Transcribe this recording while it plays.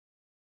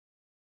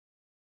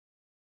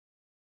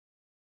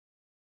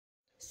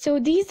So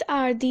these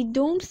are the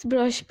Dome's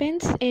brush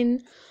pens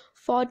in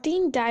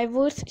 14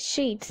 diverse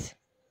shades.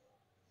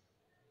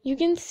 You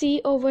can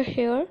see over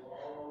here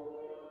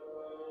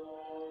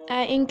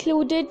I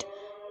included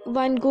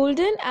one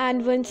golden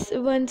and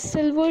one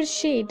silver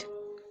shade,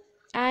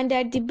 and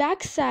at the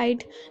back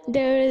side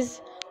there is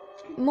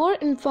more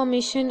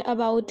information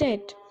about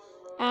it,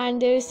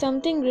 and there is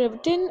something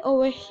written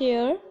over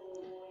here,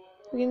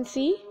 you can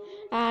see,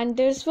 and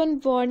there's one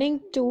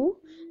warning too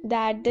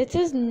that this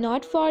is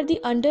not for the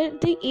under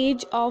the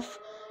age of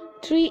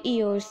 3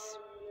 years.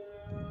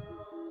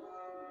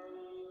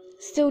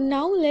 So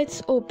now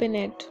let's open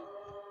it.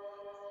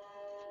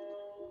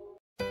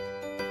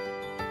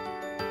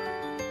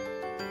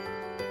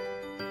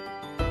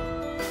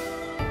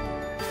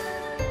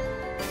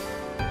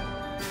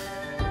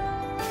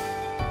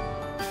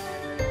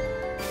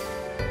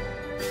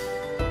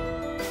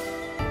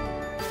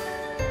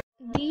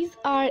 These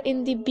are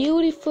in the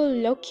beautiful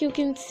look. You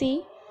can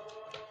see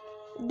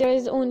there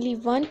is only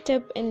one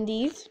tip in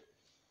these.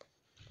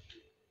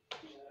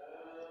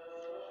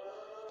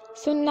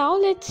 So now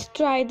let's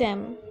try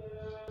them.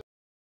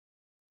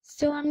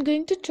 So I'm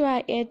going to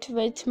try it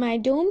with my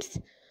Dome's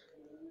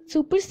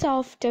super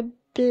soft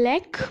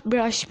black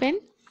brush pen.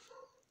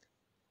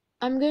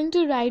 I'm going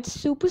to write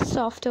super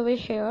soft over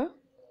here.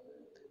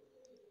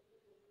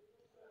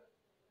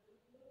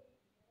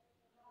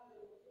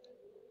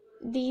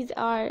 These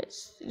are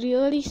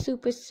really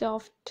super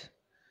soft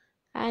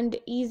and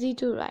easy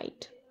to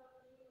write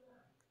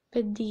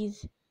with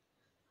these.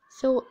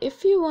 So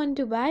if you want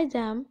to buy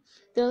them,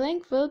 the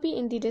link will be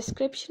in the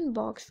description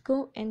box.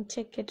 Go and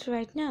check it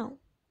right now.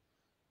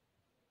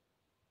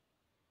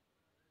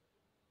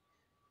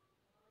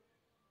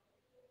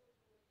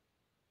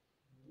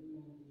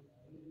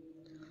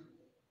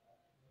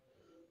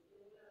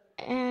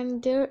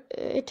 And there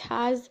it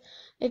has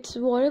its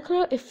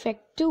watercolor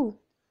effect too.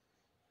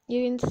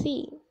 You can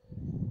see.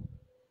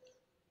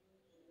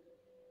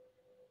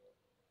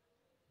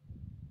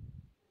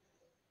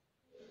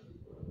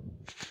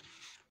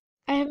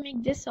 I have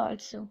made this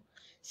also.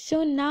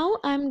 So now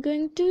I'm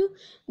going to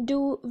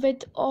do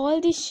with all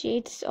the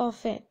shades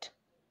of it.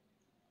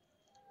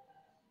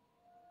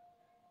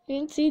 You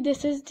can see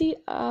this is the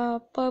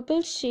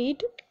purple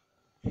shade.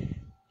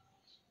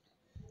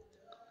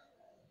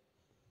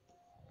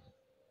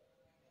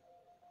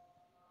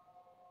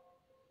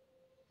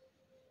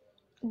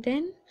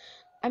 Then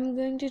I'm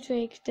going to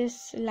take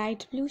this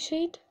light blue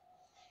shade,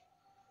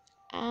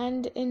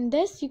 and in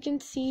this you can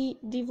see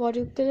the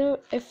watercolor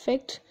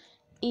effect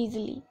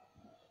easily.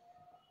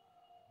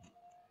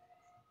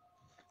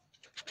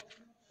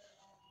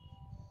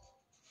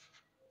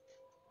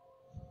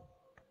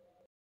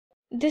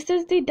 This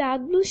is the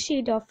dark blue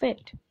shade of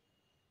it.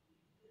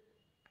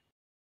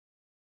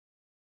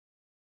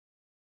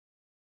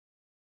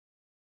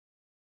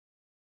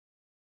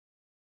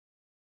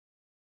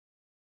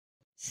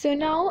 So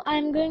now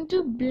I'm going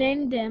to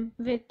blend them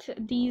with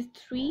these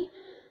 3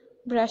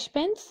 brush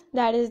pens,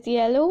 that is the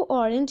yellow,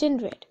 orange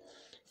and red.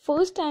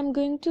 First I'm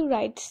going to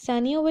write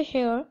sunny over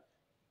here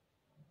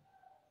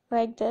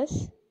like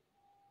this.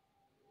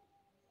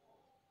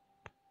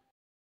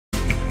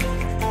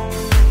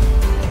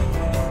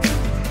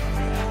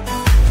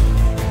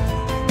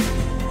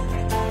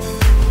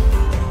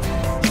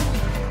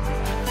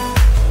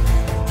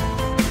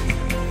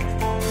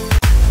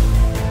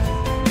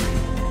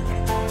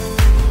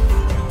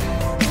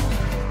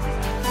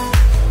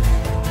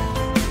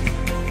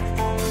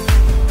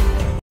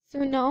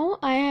 So now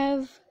I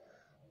have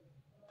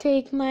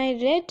take my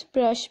red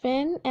brush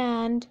pen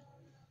and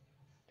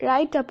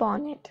write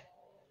upon it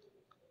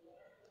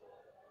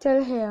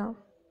till here.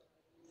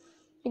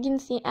 You can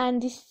see,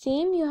 and the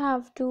same you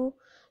have to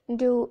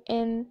do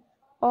in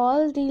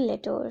all the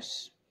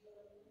letters.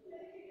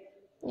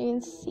 You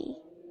can see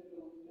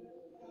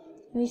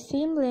the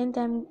same length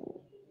I'm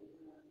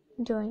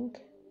doing.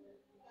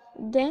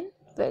 Then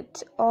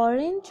with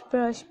orange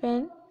brush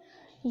pen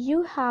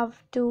you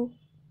have to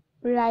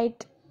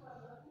write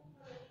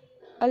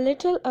a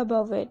little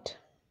above it.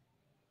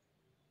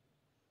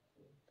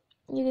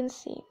 You can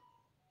see.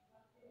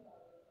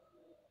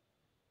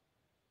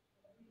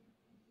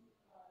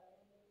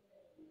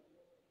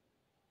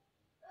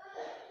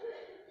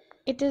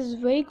 It is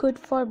very good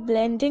for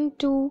blending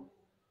too,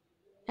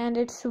 and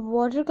its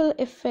watercolor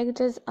effect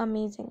is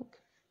amazing.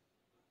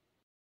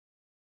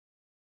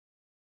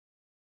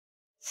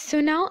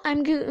 So now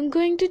I'm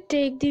going to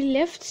take the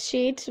left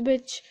shades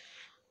which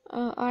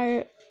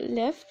are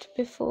left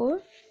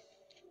before.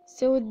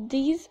 So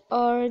these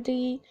are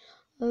the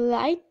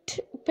light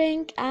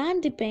pink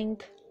and the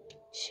pink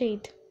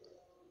shade.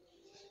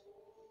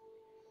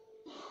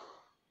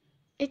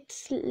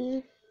 It's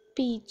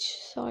peach,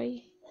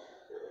 sorry.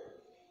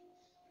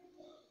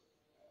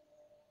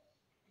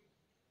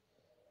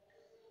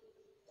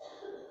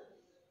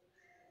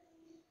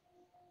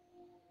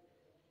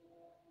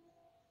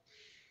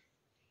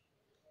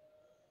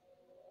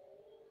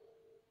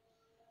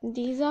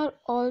 These are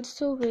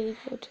also very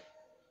good.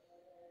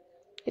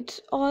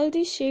 It's all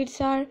the shades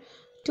are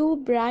too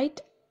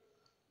bright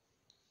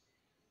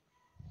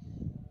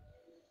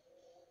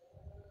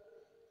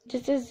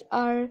This is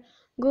our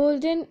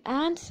golden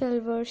and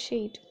silver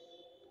shade.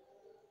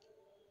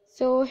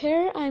 So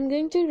here I'm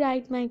going to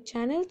write my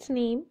channel's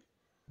name,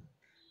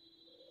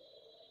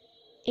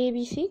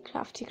 ABC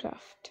Crafty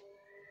Craft,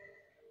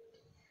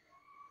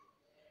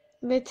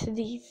 with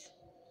these.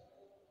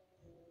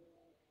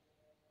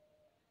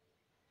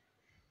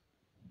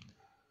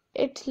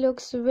 It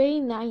looks very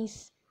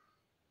nice.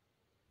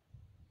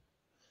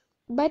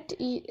 But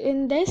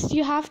in this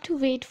you have to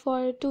wait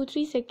for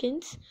 2-3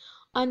 seconds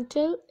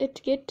until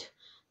it get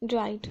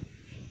dried.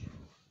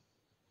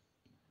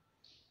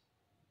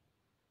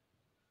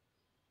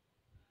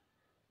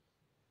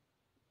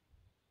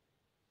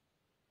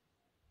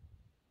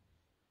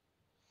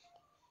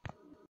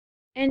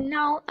 And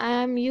now I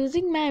am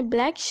using my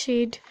black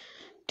shade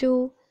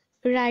to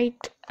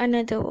write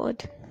another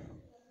word.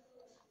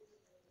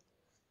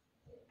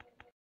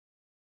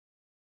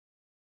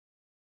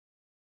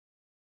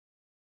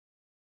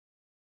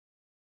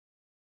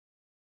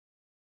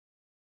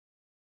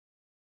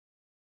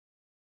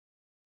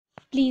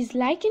 Please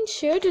like and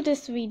share to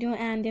this video,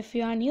 and if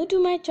you are new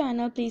to my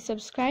channel, please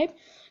subscribe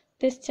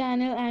this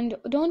channel and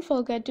don't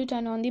forget to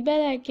turn on the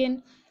bell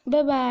icon.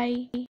 Bye bye.